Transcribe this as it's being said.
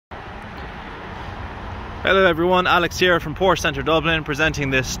Hello everyone, Alex here from Porsche Centre Dublin,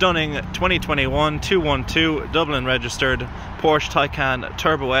 presenting this stunning 2021 212 Dublin registered Porsche Taycan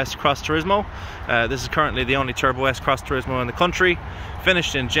Turbo S Cross Turismo. This is currently the only Turbo S Cross Turismo in the country,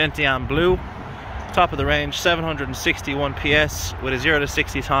 finished in gentian blue, top of the range, 761 PS with a 0 to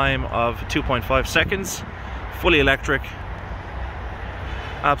 60 time of 2.5 seconds, fully electric,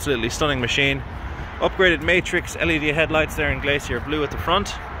 absolutely stunning machine. Upgraded matrix LED headlights there in glacier blue at the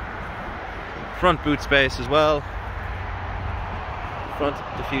front boot space as well, front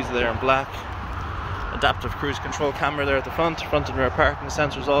diffuser there in black, adaptive cruise control camera there at the front and rear parking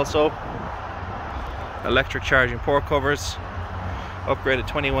sensors also, electric charging port covers, upgraded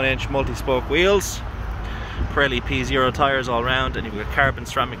 21-inch multi-spoke wheels, Pirelli P0 tyres all round, and you've got carbon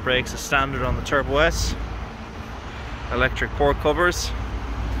ceramic brakes as standard on the Turbo S, electric port covers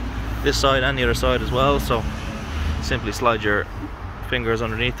this side and the other side as well, so simply slide your fingers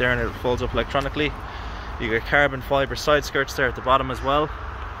underneath there and it folds up electronically. You get carbon fibre side skirts there at the bottom as well,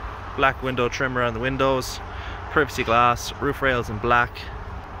 black window trim around the windows, privacy glass, roof rails in black,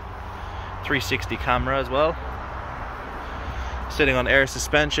 360 camera as well, sitting on air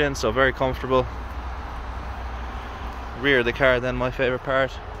suspension, so very comfortable. Rear of the car then, my favourite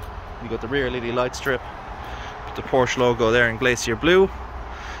part, you got the rear LED light strip, put the Porsche logo there in glacier blue,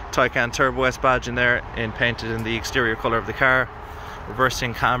 Taycan Turbo S badge in there painted in the exterior colour of the car,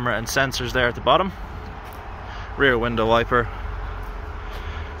 reversing camera and sensors there at the bottom, rear window wiper,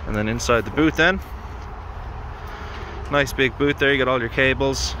 and then inside the boot then, nice big boot there, you got all your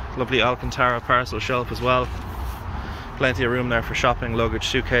cables, lovely Alcantara parcel shelf as well, plenty of room there for shopping, luggage,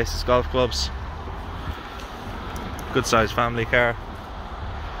 suitcases, golf clubs, good sized family car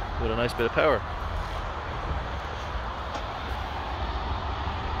with a nice bit of power.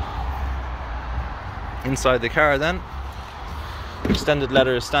 Inside the car then, extended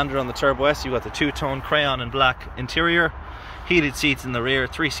leather is standard on the Turbo S. You've got the two-tone crayon and black interior, heated seats in the rear,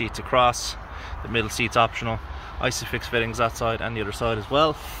 3 seats across, the middle seat's optional, Isofix fittings that side and the other side as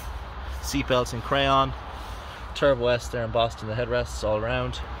well, seat belts in crayon, Turbo S there embossed in the headrests all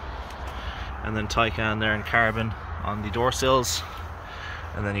around, and then Taycan there in carbon on the door sills,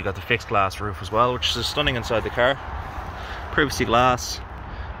 and then you got the fixed glass roof as well, which is stunning inside the car, privacy glass,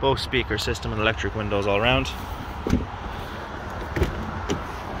 Bose speaker system and electric windows all around.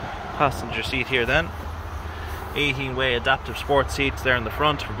 Passenger seat here then, 18-way adaptive sports seats there in the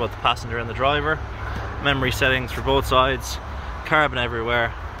front for both the passenger and the driver, memory settings for both sides, carbon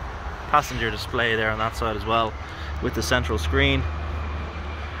everywhere, passenger display there on that side as well with the central screen,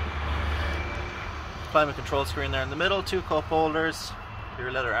 climate control screen there in the middle, 2 cup holders,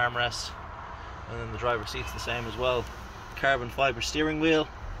 your leather armrests, and then the driver seat's the same as well, carbon fibre steering wheel,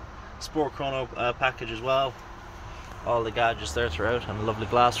 sport chrono package as well, all the gadgets there throughout, and a lovely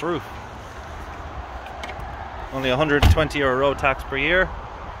glass roof. Only €120 road tax per year.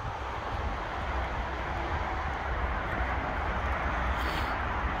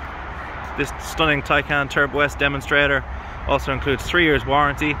 This stunning Taycan Turbo S demonstrator also includes 3 years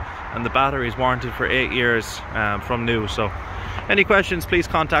warranty, and the battery is warranted for 8 years from new. So any questions, please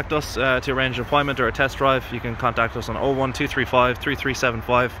contact us to arrange an appointment or a test drive. You can contact us on 01235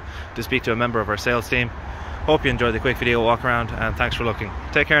 3375 to speak to a member of our sales team. Hope you enjoyed the quick video walk around, and thanks for looking.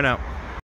 Take care now.